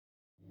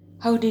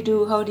How do you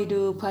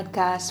do,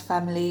 podcast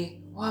family?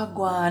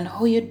 Wagwan,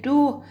 how you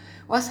do?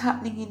 What's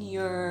happening in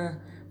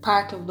your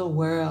part of the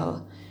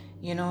world?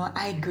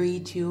 I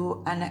greet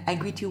you and I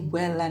greet you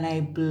well and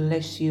I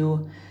bless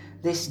you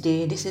this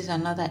day. This is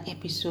another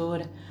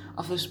episode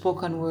of the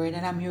spoken word,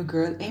 and I'm your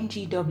girl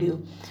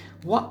MGW.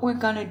 What we're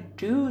gonna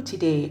do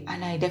today,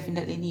 and I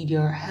definitely need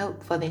your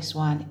help for this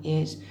one,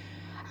 is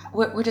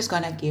we're just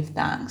gonna give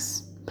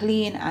thanks.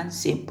 Plain and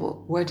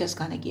simple. We're just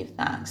gonna give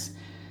thanks.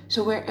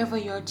 So wherever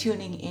you're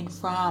tuning in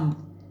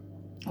from,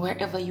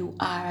 wherever you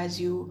are, as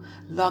you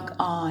log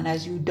on,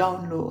 as you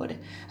download,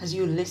 as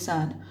you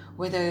listen,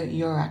 whether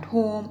you're at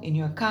home, in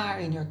your car,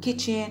 in your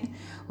kitchen,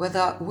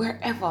 whether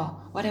wherever,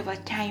 whatever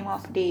time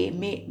of day,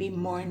 may it be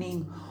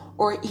morning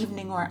or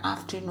evening or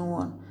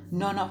afternoon,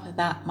 none of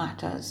that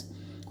matters.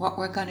 What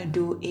we're gonna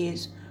do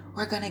is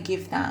we're gonna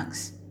give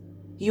thanks.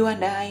 You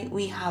and I,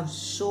 we have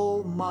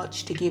so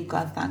much to give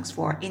God thanks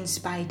for in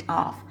spite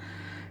of.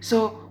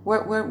 So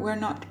we're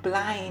not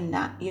blind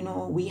that,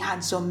 we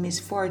had some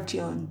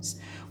misfortunes.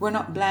 We're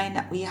not blind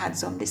that we had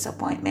some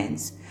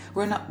disappointments.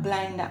 We're not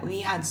blind that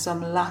we had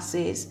some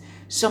losses.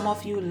 Some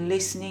of you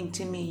listening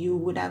to me, you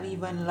would have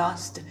even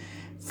lost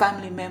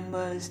family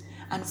members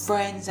and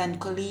friends and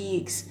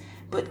colleagues.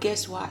 But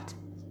guess what?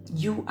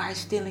 You are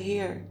still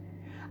here.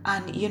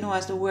 And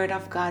as the word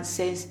of God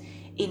says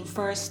in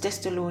 1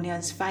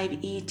 Thessalonians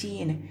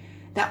 5:18,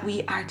 that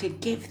we are to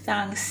give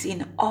thanks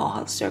in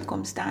all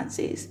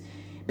circumstances,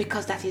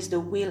 because that is the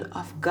will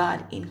of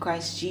God in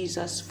Christ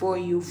Jesus for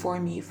you, for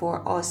me,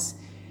 for us.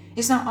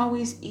 It's not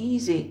always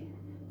easy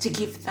to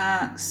give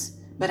thanks,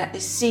 but at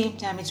the same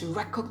time, it's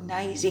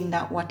recognizing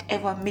that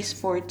whatever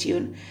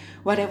misfortune,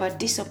 whatever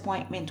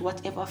disappointment,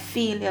 whatever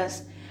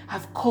failures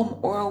have come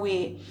our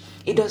way,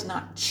 it does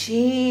not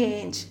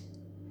change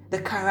the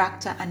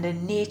character and the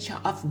nature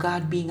of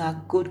God being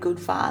a good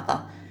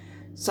father.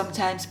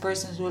 Sometimes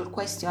persons will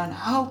question,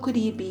 how could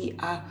he be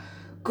a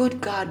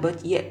good God,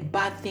 but yet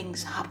bad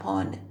things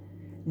happen?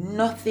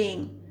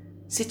 Nothing,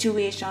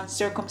 situations,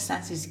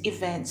 circumstances,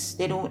 events,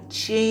 they don't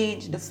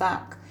change the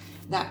fact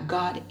that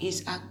God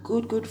is a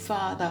good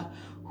father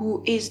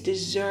who is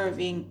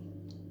deserving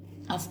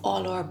of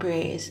all our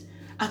praise.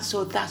 And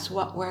so that's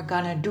what we're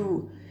gonna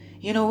do.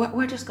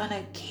 We're just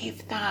gonna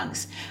give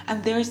thanks.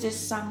 And there's this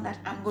song that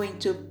I'm going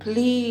to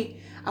play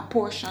a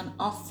portion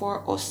of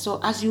for us. So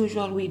as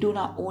usual, we do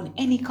not own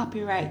any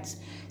copyrights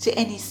to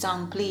any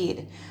song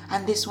played.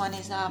 And this one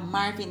is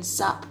Marvin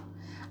Sapp.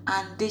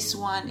 And this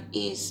one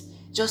is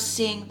just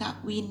saying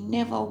that we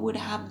never would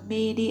have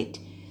made it.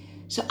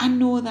 So I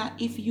know that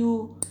if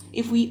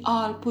we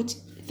all put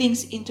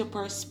things into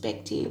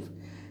perspective,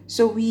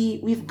 so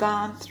we've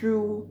gone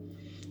through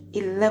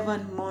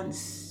 11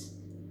 months,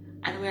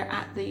 and we're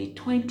at the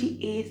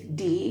 28th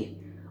day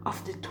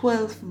of the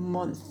 12th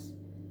month.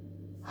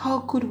 How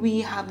could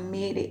we have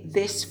made it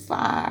this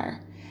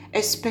far,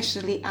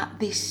 especially at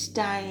this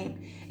time,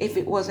 if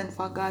it wasn't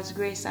for God's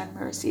grace and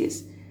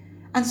mercies?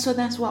 And so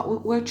that's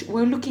what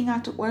we're looking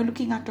at. We're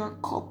looking at our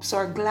cups,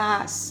 our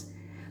glass,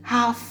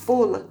 half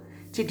full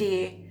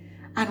today,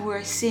 and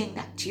we're saying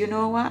that, you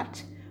know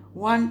what?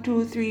 1,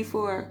 2, 3,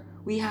 4.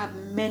 We have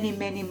many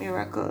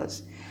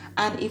miracles,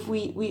 and if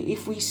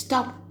we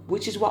stop,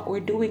 which is what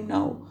we're doing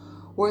now,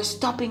 we're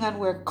stopping and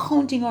we're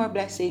counting our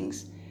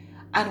blessings,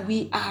 and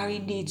we are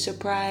indeed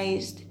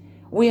surprised.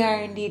 We are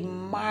indeed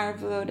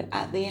marveled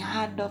at the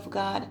hand of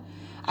God,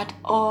 at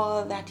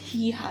all that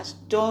he has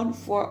done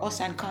for us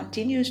and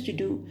continues to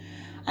do.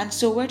 And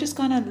so we're just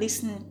gonna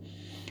listen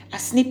a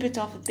snippet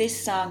of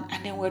this song,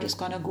 and then we're just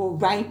gonna go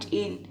right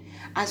in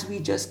as we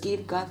just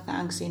give God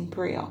thanks in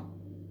prayer.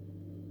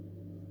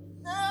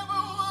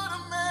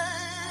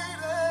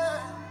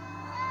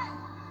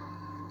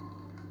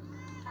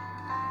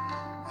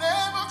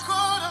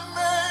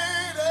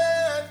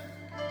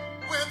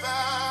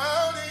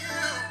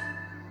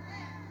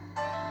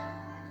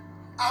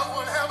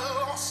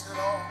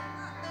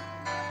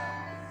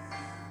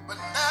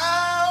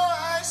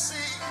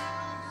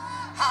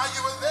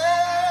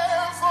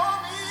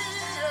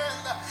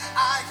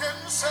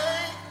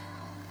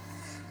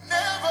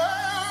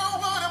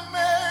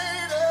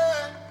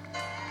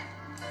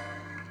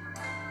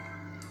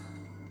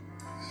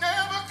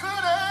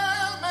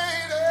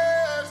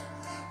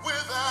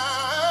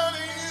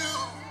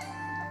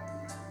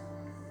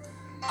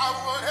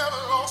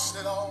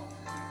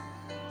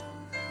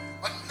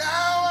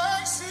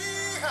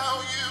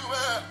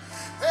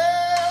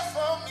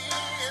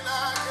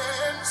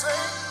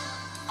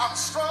 I'm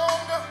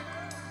stronger,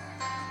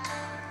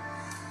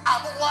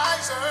 I'm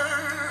wiser,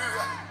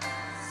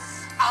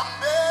 I'm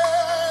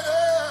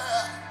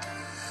better,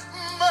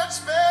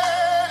 much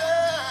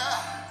better.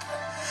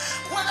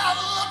 When I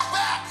look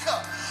back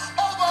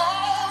over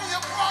all you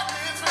brought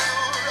me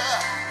through,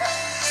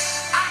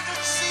 I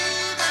can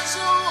see that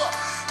you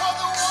are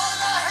the one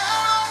I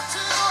held on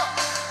to,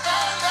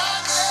 and I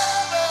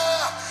never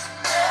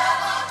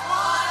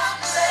would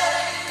have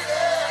made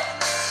it.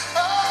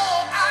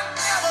 Oh, I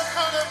never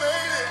could have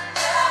made it.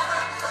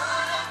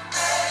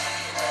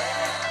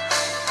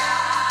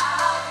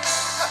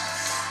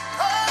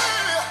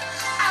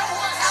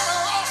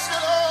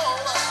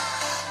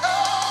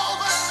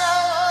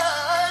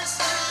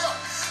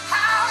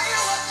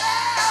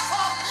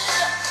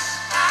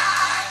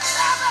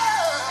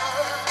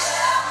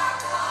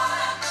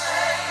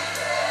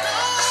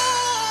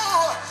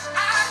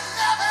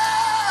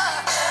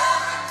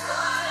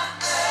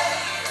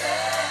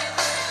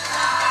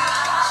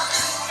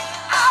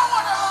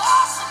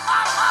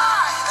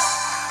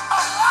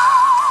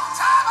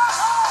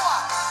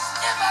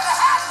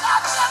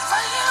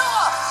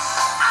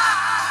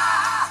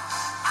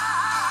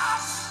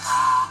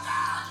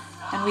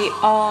 And we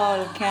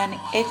all can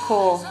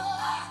echo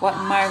what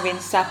Marvin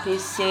Sapp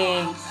is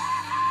saying.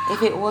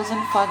 If it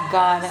wasn't for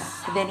God,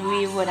 then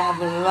we would have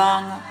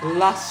long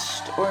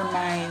lost our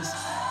minds.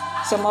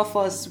 Some of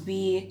us,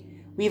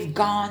 we've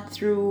gone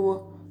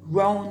through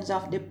rounds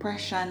of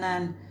depression,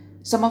 and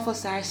some of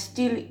us are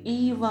still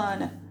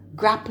even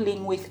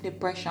grappling with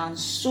depression.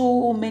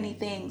 So many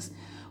things.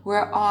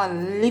 We're all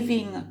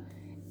living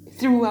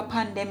through a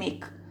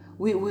pandemic.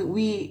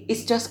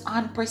 It's just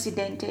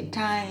unprecedented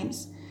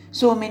times.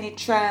 So many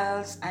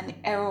trials and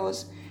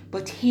errors.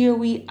 But here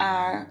we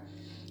are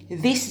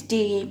this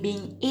day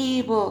being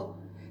able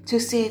to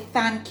say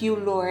thank you,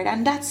 Lord.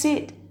 And that's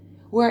it.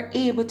 We're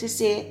able to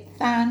say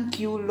thank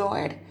you,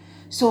 Lord.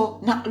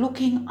 So not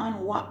looking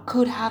on what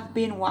could have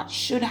been, what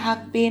should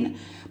have been,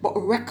 but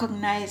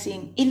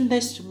recognizing in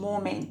this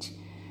moment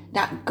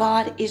that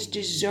God is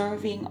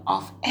deserving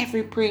of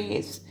every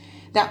praise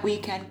that we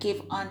can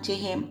give unto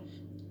him.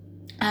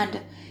 And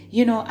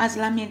as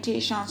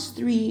Lamentations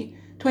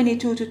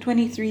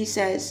 3:22-23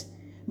 says,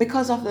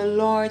 because of the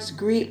Lord's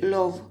great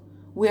love,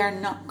 we are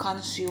not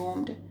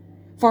consumed,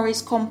 for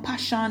his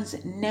compassions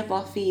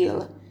never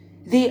fail.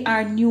 They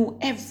are new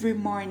every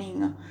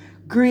morning.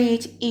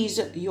 Great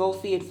is your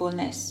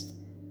faithfulness.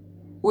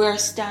 We are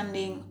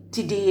standing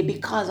today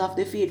because of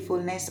the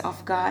faithfulness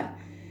of God,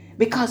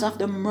 because of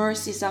the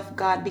mercies of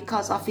God,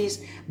 because of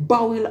his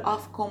bowel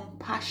of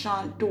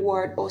compassion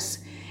toward us.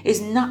 It's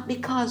not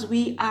because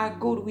we are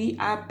good, we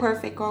are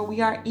perfect, or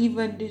we are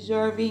even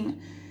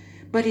deserving,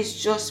 but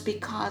it's just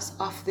because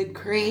of the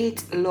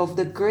great love,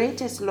 the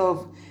greatest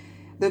love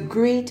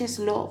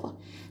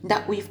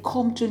that we've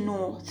come to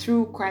know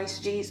through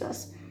Christ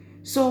Jesus.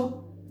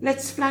 So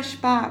let's flash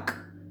back.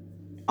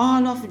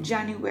 All of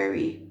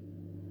January,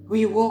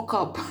 we woke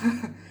up.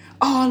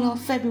 All of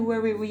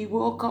February, we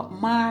woke up.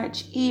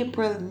 March,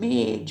 April,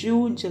 May,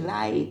 June,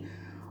 July,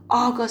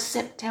 August,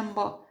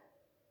 September.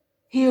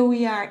 Here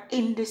we are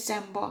in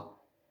December.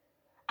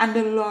 And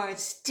the Lord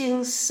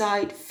still saw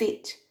it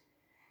fit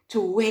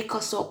to wake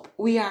us up.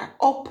 We are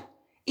up.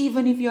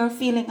 Even if you're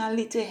feeling a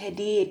little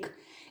headache,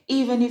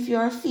 even if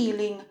you're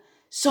feeling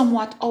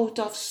somewhat out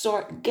of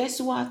sort, guess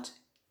what?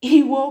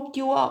 He woke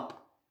you up.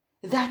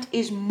 That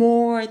is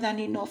more than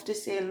enough to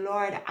say,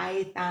 Lord,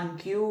 I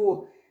thank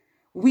you.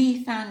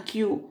 We thank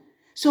you.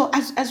 So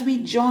as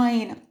we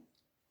join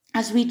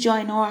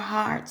our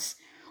hearts,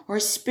 our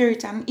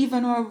spirit, and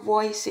even our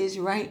voices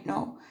right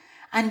now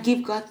and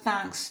give God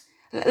thanks,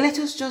 let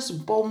us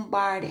just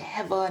bombard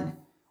heaven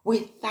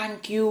with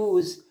thank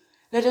yous.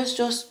 Let us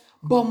just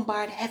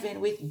bombard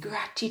heaven with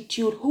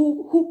gratitude.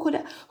 Who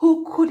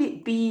could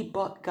it be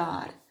but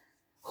God?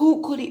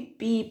 Who could it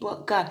be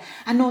but God?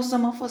 I know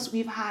some of us,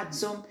 we've had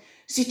some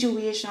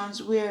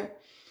situations where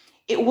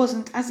it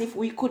wasn't as if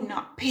we could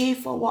not pay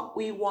for what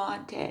we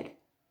wanted.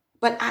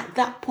 But at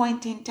that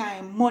point in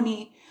time,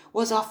 money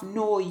was of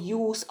no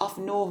use, of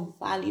no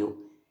value.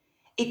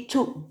 It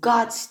took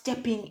God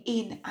stepping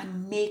in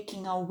and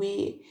making a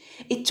way.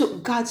 It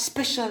took God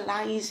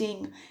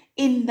specializing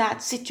in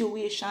that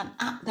situation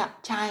at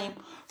that time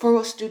for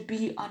us to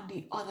be on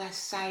the other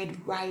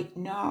side right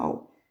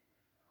now.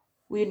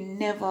 We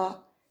never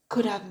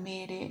could have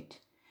made it.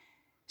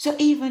 So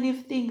even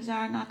if things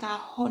are not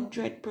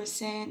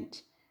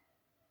 100%,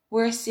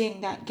 we're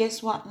saying that,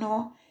 guess what?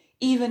 No,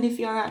 even if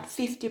you're at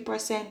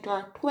 50%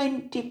 or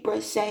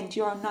 20%,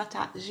 you're not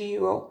at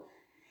zero.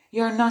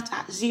 You're not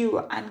at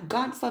zero. And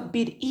God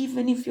forbid,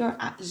 even if you're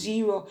at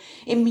zero,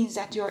 it means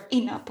that you're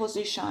in a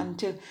position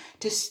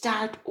to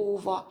start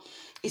over.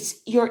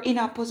 You're in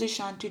a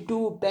position to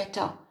do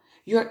better.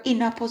 You're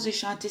in a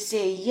position to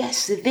say,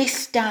 yes,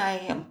 this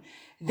time,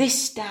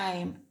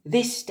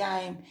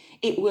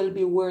 it will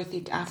be worth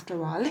it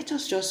after all. Let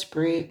us just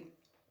pray.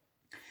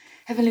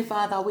 Heavenly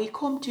Father, we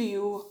come to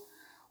you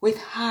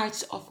with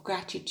hearts of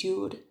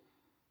gratitude.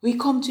 We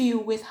come to you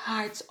with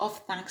hearts of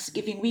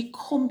thanksgiving. We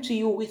come to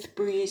you with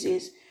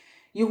praises.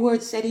 Your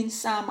word said in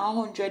Psalm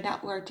 100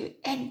 that we're to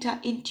enter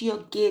into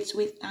your gates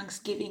with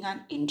thanksgiving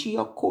and into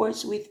your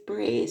courts with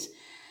praise.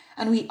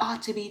 And we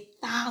ought to be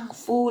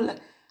thankful.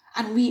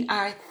 And we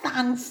are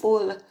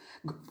thankful.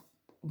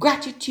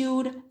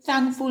 Gratitude,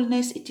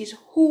 thankfulness, it is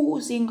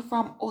oozing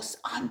from us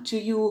unto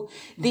you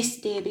this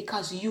day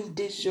because you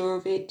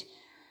deserve it.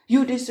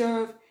 You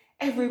deserve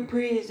every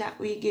praise that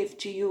we give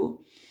to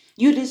you.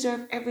 You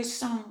deserve every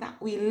song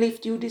that we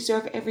lift. You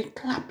deserve every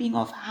clapping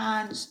of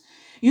hands.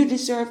 You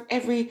deserve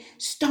every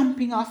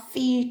stomping of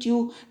feet.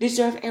 You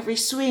deserve every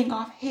swing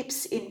of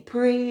hips in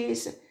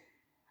praise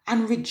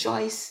and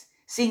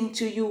rejoicing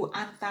to you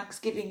and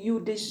thanksgiving. You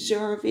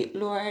deserve it,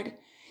 Lord.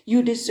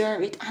 You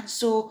deserve it. And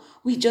so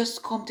we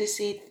just come to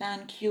say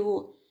thank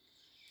you.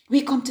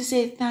 We come to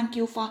say thank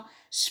you for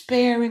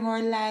sparing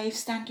our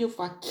lives. Thank you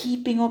for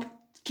keeping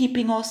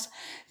us.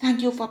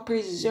 Thank you for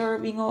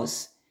preserving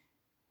us.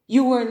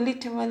 You were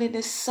literally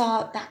the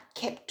salt that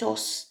kept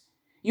us.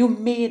 You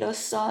made us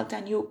salt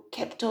and you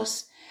kept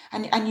us.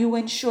 And you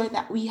ensure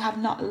that we have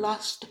not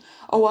lost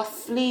our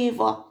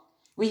flavor.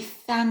 We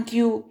thank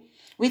you.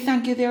 We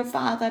thank you, dear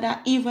Father,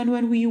 that even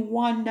when we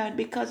wandered,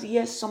 because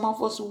yes, some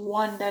of us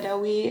wandered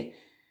away,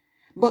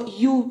 but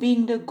you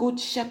being the good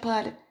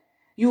shepherd,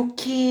 you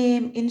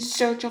came in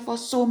search of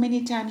us so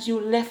many times. You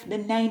left the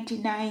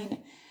 99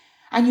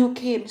 and you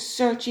came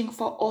searching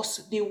for us,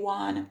 the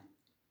one.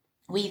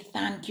 We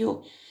thank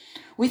you.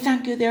 We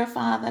thank you, dear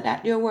Father,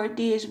 that there were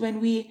days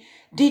when we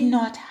did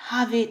not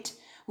have it.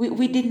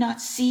 We did not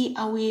see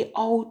a way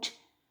out.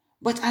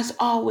 But as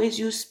always,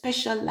 you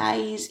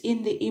specialize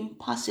in the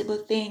impossible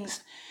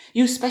things.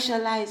 You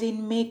specialize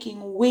in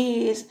making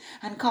ways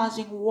and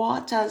causing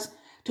waters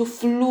to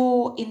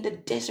flow in the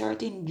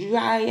desert, in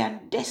dry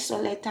and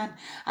desolate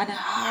and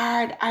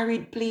hard,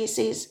 arid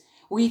places.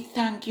 We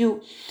thank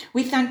you.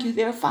 We thank you,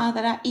 dear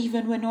Father, that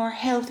even when our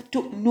health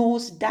took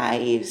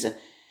nosedives,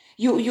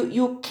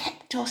 you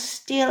kept us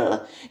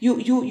still.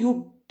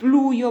 You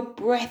blew your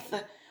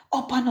breath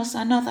upon us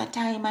another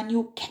time and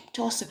you kept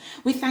us.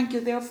 We thank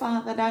you, dear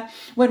Father, that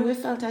when we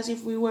felt as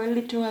if we were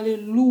literally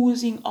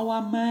losing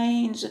our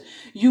minds,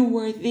 you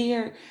were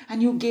there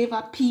and you gave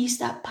a peace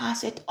that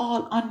passeth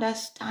all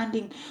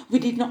understanding. We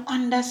did not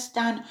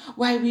understand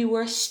why we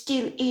were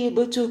still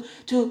able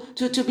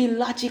to be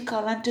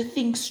logical and to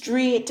think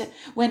straight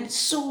when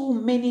so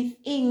many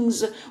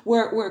things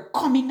were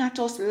coming at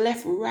us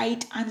left,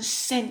 right, and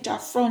center,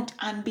 front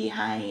and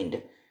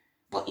behind.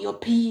 But your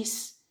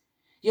peace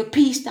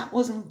that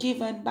wasn't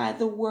given by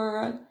the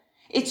world,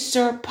 it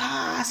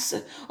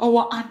surpassed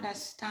our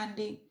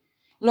understanding.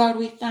 Lord,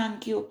 we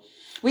thank you.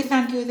 We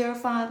thank you, dear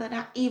Father,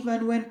 that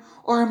even when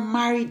our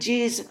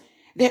marriages,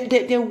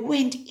 they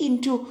went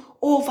into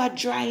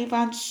overdrive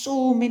and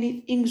so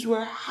many things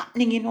were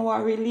happening in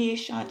our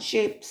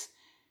relationships,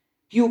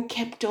 you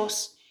kept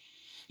us.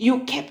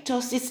 You kept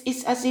us.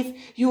 It's as if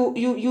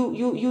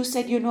you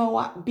said, you know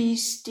what, be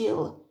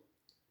still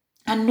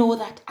and know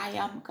that I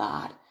am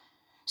God.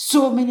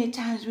 So many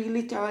times we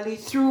literally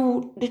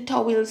threw the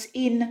towels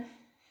in,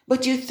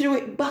 but you threw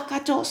it back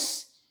at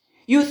us.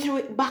 You threw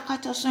it back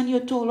at us and you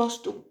told us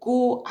to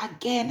go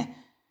again.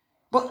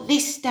 But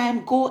this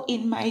time, go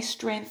in my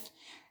strength.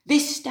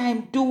 This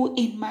time, do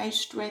in my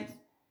strength.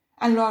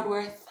 And Lord,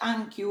 we're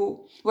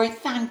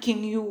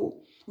thanking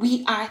you.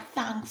 We are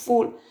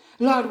thankful.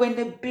 Lord, when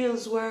the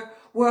bills were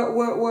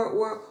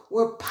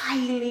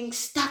piling,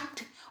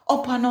 stacked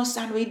upon us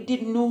and we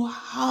didn't know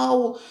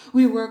how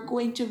we were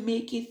going to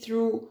make it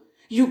through,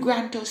 you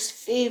grant us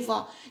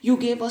favor. You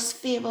gave us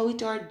favor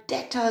with our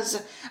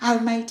debtors,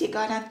 Almighty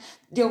God. And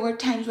there were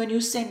times when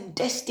you sent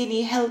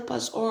destiny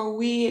helpers our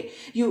way.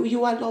 You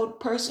allowed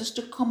persons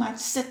to come and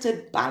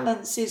settle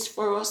balances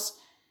for us.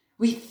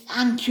 We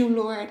thank you,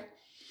 Lord.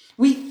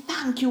 We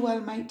thank you,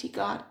 Almighty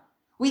God.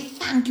 We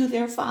thank you,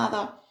 dear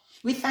Father.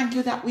 We thank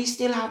you that we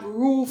still have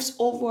roofs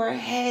over our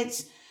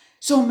heads.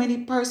 So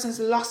many persons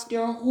lost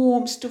their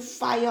homes to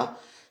fire.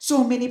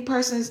 So many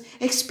persons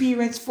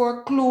experienced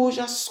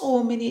foreclosure.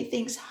 So many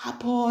things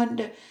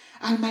happened,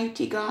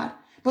 Almighty God.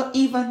 But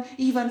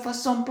even for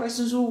some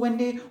persons who, when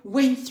they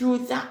went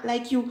through that,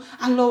 like you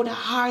allowed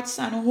hearts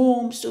and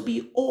homes to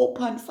be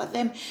open for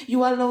them, you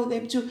allow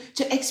them to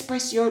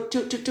express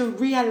to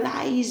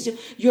realize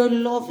your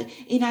love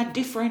in a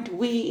different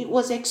way. It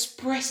was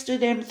expressed to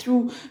them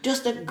through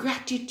just the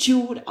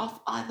gratitude of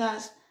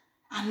others.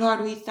 And Lord,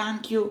 we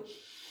thank you.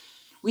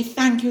 We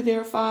thank you,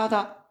 dear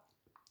Father.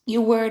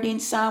 Your word in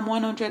Psalm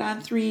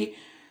 103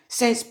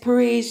 says,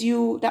 praise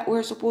you, that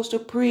we're supposed to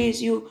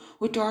praise you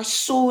with our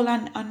soul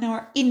and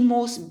our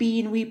inmost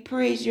being. We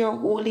praise your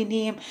holy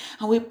name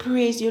and we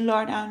praise you,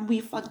 Lord, and we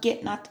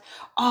forget not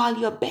all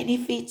your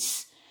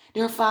benefits.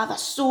 Dear Father,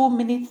 so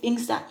many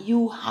things that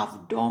you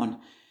have done.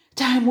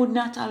 Time would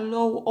not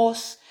allow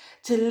us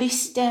to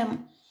list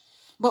them.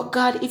 But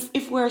God,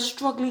 if we're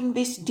struggling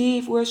this day,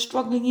 if we're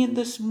struggling in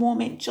this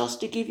moment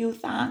just to give you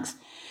thanks,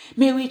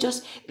 may we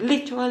just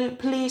literally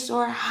place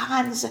our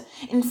hands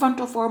in front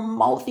of our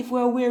mouth. If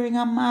we're wearing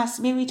a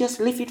mask, may we just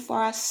lift it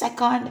for a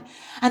second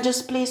and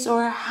just place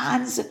our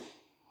hands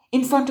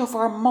in front of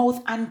our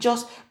mouth and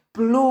just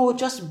blow,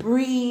 just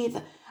breathe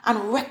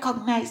and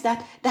recognize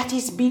that that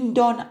is being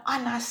done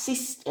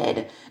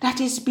unassisted. That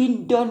is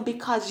being done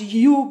because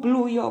you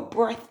blew your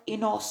breath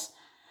in us.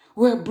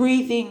 We're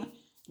breathing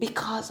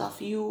because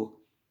of you.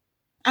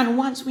 And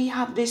once we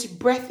have this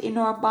breath in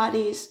our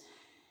bodies,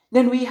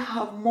 then we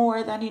have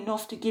more than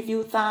enough to give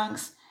you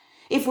thanks.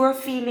 If we're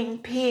feeling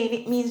pain,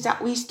 it means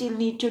that we still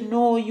need to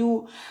know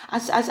you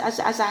as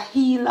a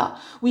healer.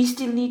 We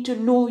still need to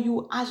know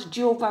you as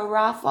Jehovah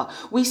Rapha.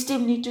 We still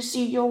need to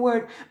see your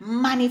word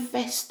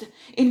manifest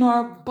in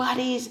our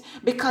bodies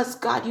because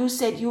God, you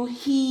said you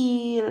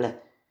heal.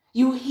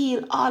 You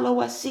heal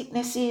all our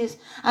sicknesses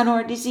and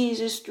our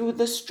diseases through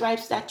the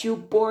stripes that you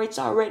bore. It's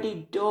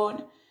already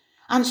done.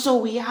 And so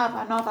we have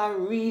another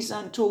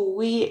reason to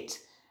wait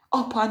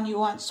upon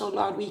you. And so,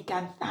 Lord, we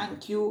can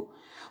thank you.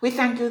 We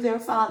thank you, dear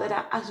Father,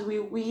 that as we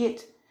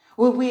wait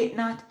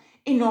not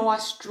in our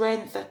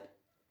strength,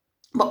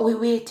 but we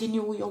wait in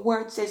you. Your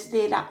word says,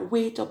 they that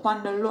wait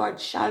upon the Lord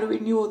shall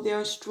renew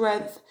their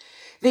strength.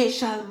 They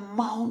shall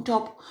mount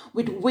up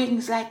with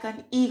wings like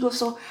an eagle.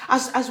 So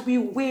as we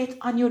wait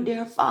on you,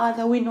 dear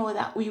Father, we know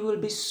that we will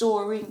be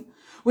soaring.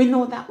 We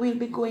know that we'll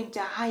be going to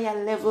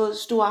higher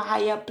levels, to a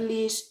higher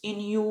place in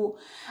you.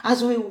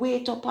 As we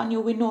wait upon you,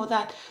 we know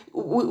that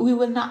we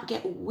will not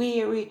get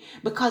weary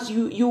because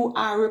you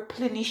are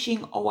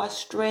replenishing our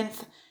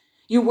strength.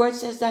 Your word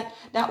says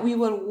that we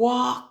will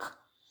walk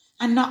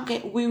and not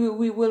get weary.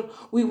 We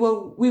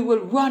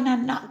will run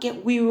and not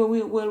get weary.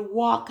 We will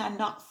walk and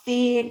not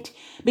faint,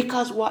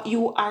 because what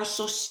you are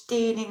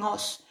sustaining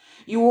us.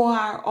 You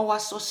are our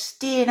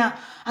sustainer.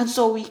 And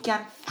so we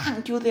can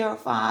thank you there,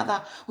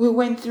 Father. We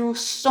went through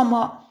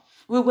summer.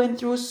 We went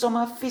through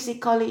summer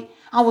physically,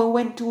 and we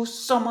went through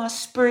summer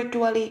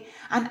spiritually,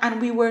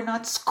 and we were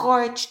not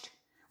scorched.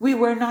 We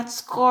were not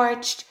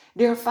scorched,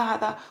 dear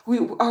Father.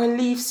 Our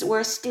leaves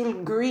were still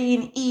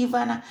green.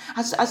 Even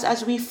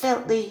as we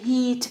felt the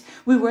heat,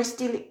 we were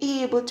still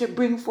able to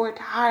bring forth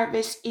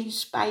harvest in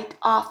spite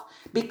of,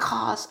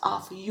 because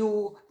of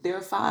you,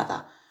 dear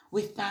Father.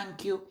 We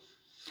thank you.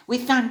 We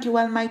thank you,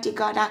 Almighty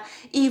God, that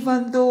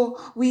even though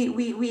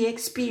we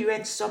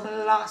experienced some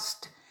loss,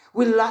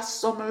 we lost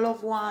some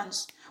loved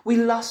ones, we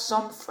lost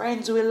some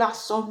friends, we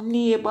lost some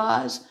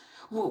neighbors,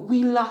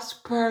 we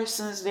lost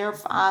persons, dear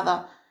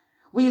Father.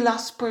 We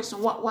lost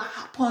person. What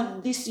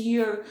happened this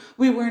year?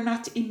 We were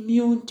not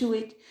immune to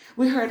it.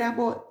 We heard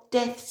about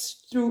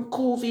deaths through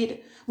COVID.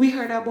 We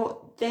heard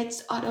about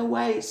deaths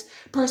otherwise.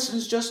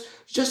 Persons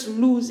just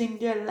losing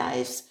their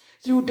lives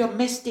through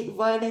domestic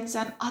violence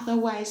and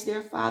otherwise,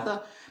 dear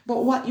Father.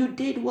 But what you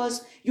did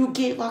was you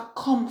gave a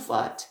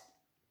comfort.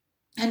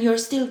 And you're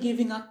still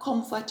giving a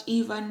comfort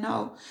even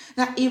now,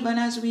 that even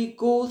as we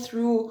go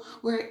through,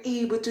 we're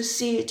able to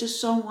say to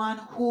someone,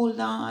 hold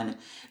on,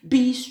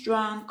 be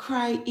strong,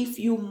 cry if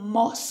you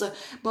must,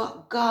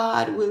 but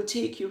God will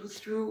take you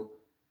through.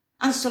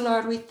 And so,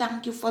 Lord, we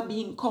thank you for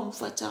being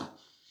comforter.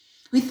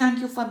 We thank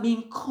you for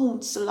being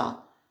counselor.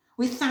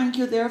 We thank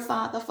you, dear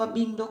Father, for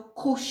being the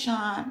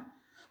cushion.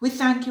 We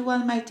thank you,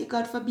 Almighty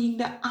God, for being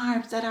the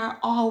arms that are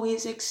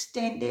always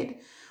extended.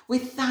 We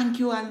thank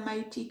you,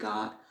 Almighty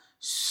God,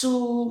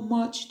 so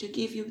much to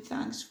give you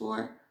thanks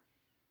for.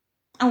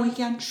 And we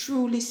can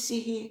truly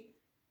say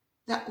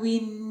that we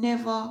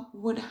never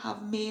would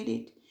have made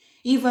it.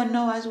 Even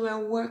now, as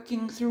we're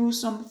working through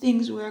some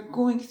things, we're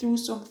going through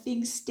some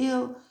things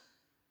still.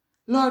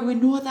 Lord, we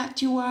know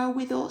that you are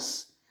with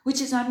us, which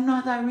is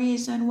another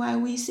reason why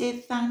we say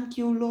thank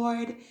you,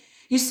 Lord.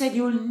 You said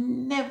you'll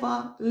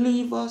never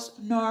leave us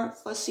nor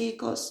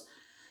forsake us.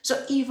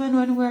 So even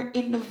when we're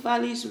in the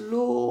valleys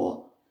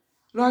low,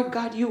 Lord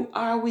God, you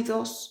are with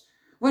us.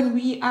 When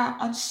we are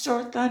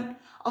uncertain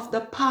of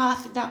the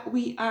path that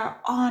we are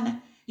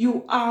on,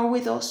 you are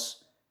with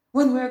us.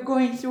 When we're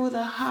going through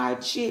the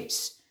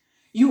hardships,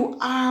 you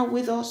are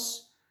with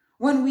us.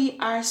 When we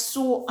are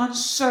so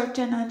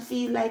uncertain and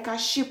feel like a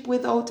ship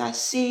without a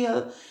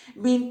sail,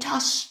 being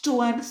tossed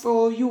to and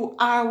fro, you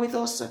are with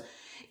us.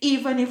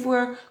 Even if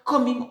we're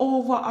coming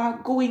over or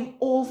going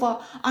over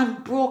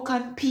on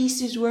broken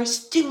pieces, we're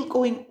still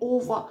going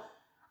over.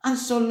 And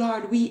so,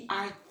 Lord, we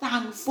are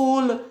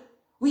thankful.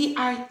 We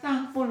are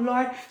thankful,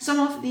 Lord. Some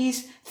of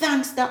these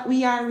thanks that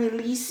we are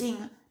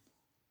releasing,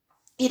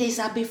 it is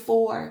a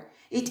before.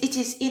 It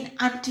is in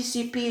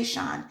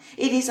anticipation.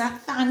 It is a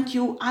thank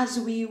you as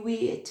we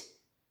wait.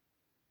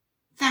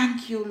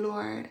 Thank you,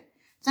 Lord.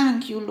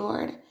 Thank you,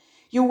 Lord.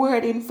 Your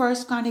word in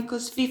 1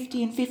 Chronicles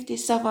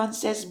 15:57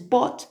 says,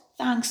 but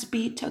thanks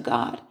be to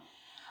God.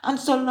 And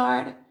so,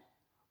 Lord,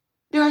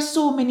 there are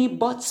so many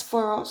buts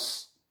for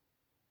us.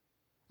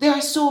 There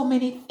are so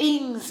many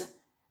things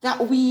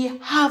that we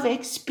have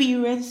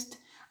experienced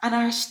and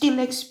are still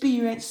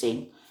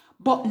experiencing.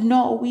 But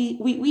no,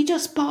 we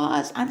just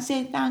pause and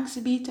say thanks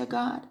be to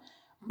God.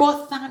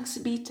 But thanks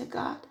be to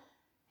God.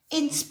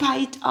 In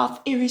spite of,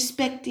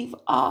 irrespective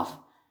of.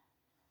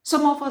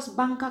 Some of us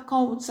bank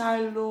accounts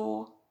are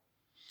low.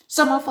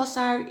 Some of us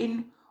are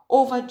in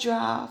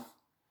overdraft.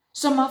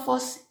 Some of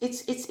us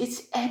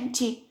it's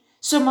empty.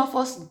 Some of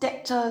us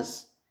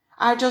debtors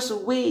are just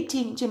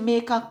waiting to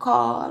make a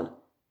call.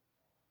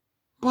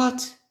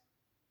 But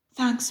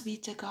thanks be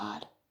to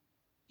God.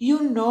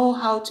 You know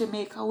how to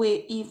make a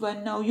way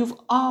even now. You've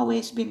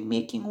always been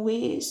making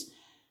ways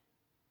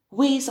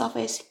of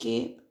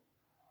escape.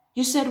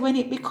 You said when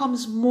it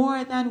becomes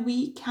more than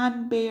we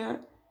can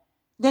bear,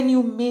 then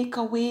you make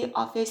a way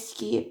of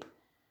escape.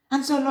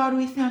 And so, Lord,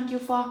 we thank you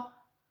for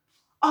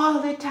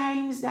all the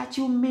times that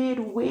you made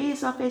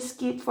ways of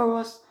escape for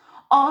us,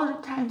 all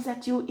the times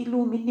that you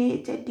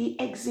illuminated the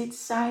exit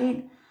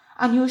sign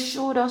and you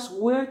showed us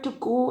where to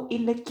go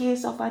in the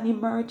case of an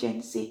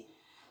emergency,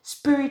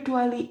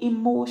 spiritually,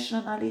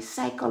 emotionally,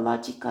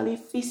 psychologically,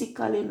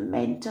 physically,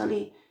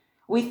 mentally.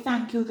 We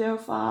thank you there,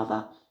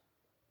 Father.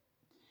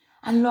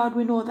 And Lord,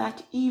 we know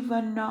that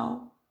even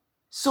now,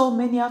 so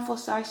many of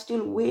us are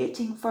still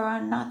waiting for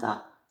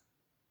another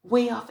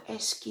way of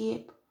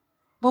escape.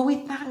 But we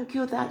thank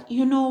you that,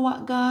 you know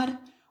what, God?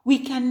 We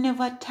can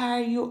never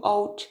tire you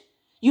out.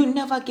 You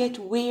never get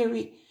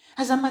weary.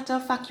 As a matter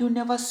of fact, you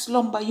never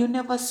slumber, you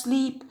never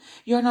sleep.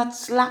 You're not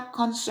slack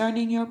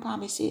concerning your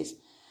promises.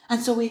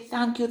 And so we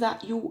thank you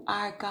that you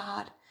are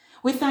God.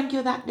 We thank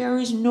you that there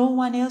is no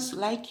one else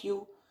like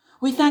you.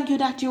 We thank you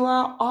that you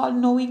are all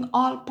knowing,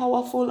 all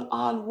powerful,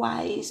 all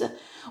wise.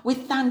 We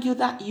thank you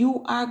that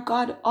you are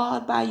God all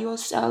by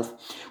yourself.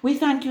 We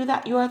thank you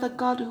that you are the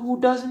God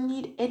who doesn't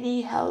need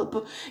any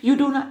help. You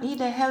do not need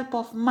the help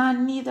of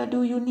man, neither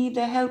do you need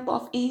the help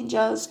of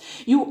angels.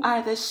 You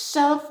are the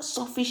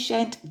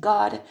self-sufficient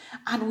God,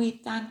 and we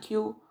thank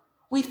you.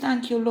 We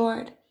thank you,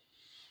 Lord.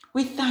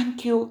 We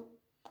thank you.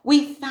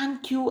 We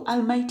thank you,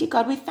 Almighty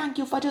God. We thank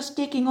you for just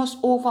taking us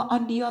over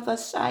on the other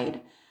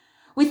side.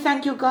 We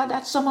thank you, God,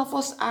 that some of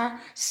us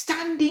are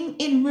standing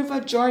in River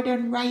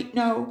Jordan right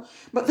now.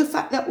 But the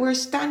fact that we're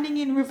standing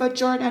in River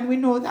Jordan, we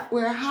know that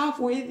we're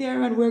halfway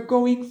there and we're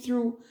going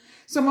through.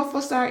 Some of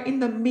us are in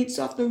the midst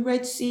of the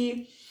Red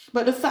Sea.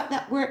 But the fact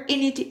that we're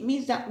in it, it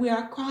means that we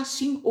are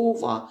crossing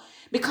over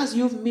because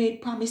you've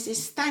made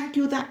promises. Thank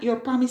you that your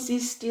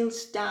promises still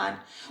stand.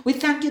 We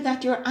thank you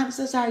that your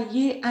answers are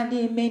yea and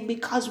amen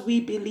because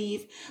we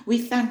believe. We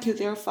thank you,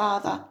 dear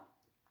Father.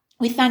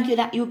 We thank you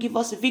that you give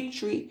us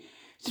victory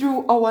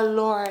through our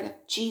Lord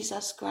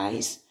Jesus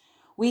Christ.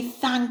 We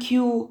thank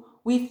you.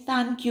 We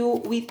thank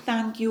you. We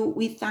thank you.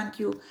 We thank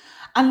you.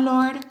 And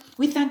Lord,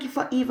 we thank you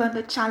for even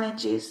the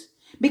challenges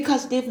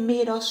because they've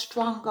made us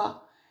stronger.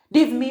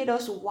 They've made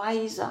us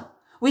wiser.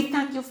 We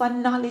thank you for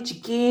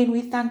knowledge gain.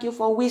 We thank you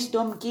for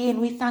wisdom gain.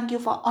 We thank you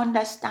for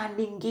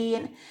understanding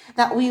gain.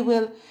 That we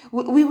will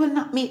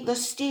not make the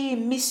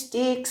same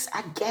mistakes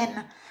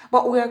again.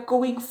 But we're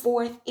going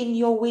forth in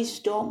your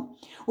wisdom.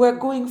 We're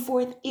going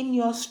forth in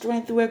your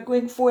strength. We're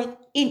going forth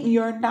in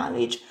your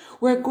knowledge.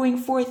 We're going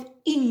forth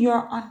in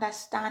your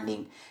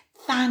understanding.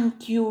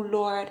 Thank you,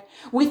 Lord.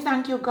 We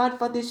thank you, God,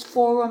 for this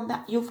forum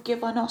that you've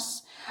given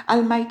us.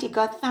 Almighty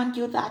God, thank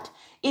you that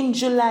in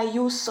July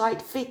you saw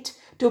it fit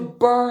to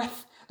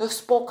birth the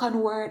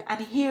spoken word.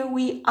 And here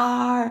we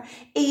are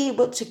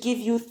able to give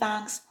you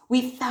thanks.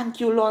 We thank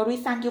you, Lord. We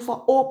thank you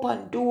for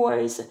open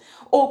doors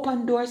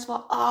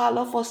for all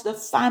of us, the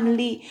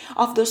family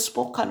of the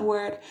spoken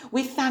word.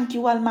 We thank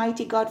you,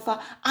 Almighty God,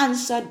 for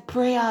answered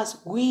prayers.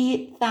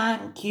 We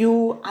thank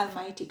you,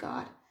 Almighty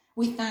God.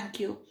 We thank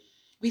you.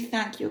 We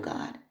thank you,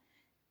 God.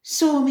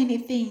 So many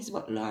things,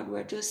 but Lord,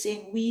 we're just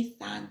saying we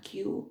thank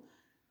you.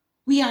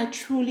 We are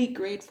truly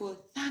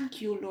grateful. Thank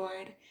you,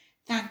 Lord.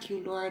 Thank you,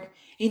 Lord.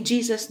 In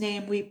Jesus'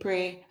 name we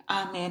pray.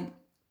 Amen.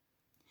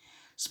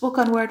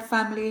 Spoken Word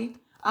family,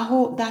 I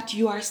hope that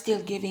you are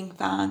still giving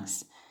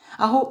thanks.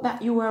 I hope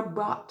that you were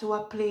brought to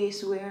a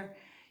place where,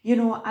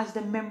 as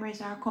the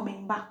memories are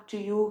coming back to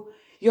you,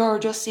 you're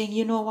just saying,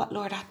 you know what,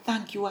 Lord, I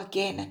thank you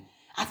again.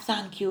 I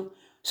thank you.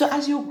 So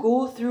as you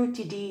go through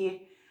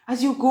today,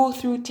 as you go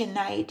through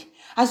tonight,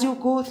 as you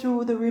go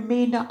through the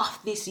remainder of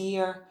this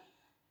year,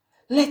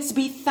 let's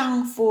be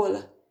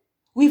thankful.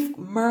 We've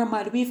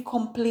murmured, we've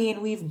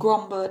complained, we've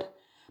grumbled.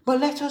 But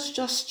let us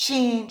just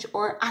change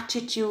our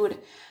attitude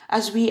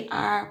as we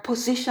are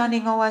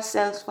positioning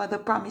ourselves for the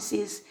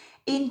promises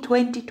in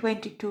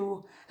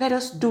 2022. Let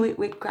us do it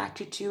with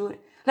gratitude.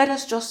 Let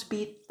us just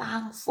be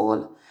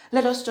thankful.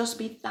 Let us just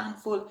be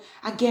thankful.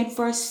 Again,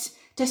 First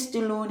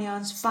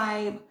Thessalonians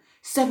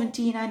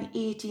 5:17 and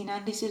 18.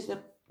 And this is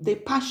the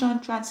Passion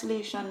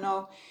Translation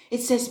now.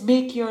 It says,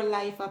 make your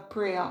life a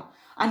prayer.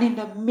 And in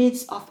the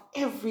midst of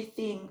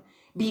everything,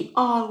 be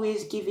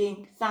always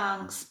giving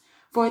thanks,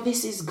 for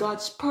this is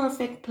God's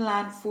perfect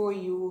plan for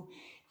you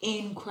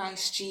in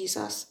Christ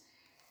Jesus.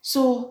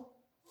 So,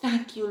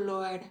 thank you,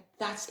 Lord.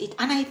 That's it.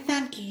 And I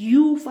thank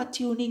you for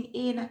tuning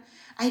in.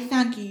 I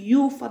thank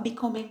you for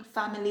becoming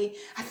family.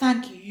 I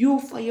thank you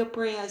for your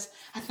prayers.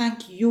 I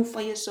thank you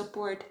for your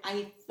support.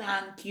 I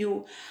thank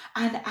you.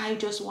 And I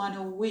just want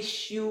to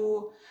wish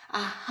you a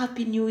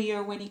happy new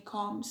year when it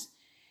comes.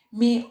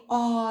 May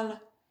all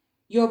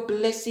your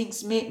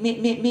blessings,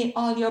 may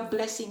all your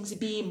blessings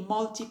be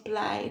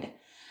multiplied,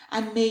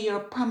 and may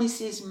your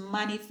promises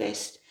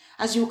manifest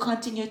as you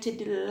continue to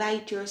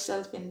delight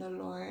yourself in the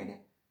Lord.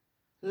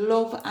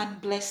 Love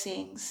and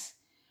blessings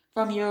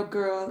from your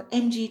girl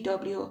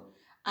MGW,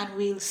 and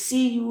we'll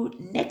see you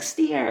next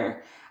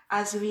year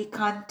as we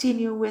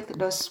continue with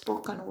the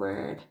spoken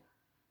word.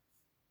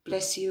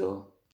 Bless you.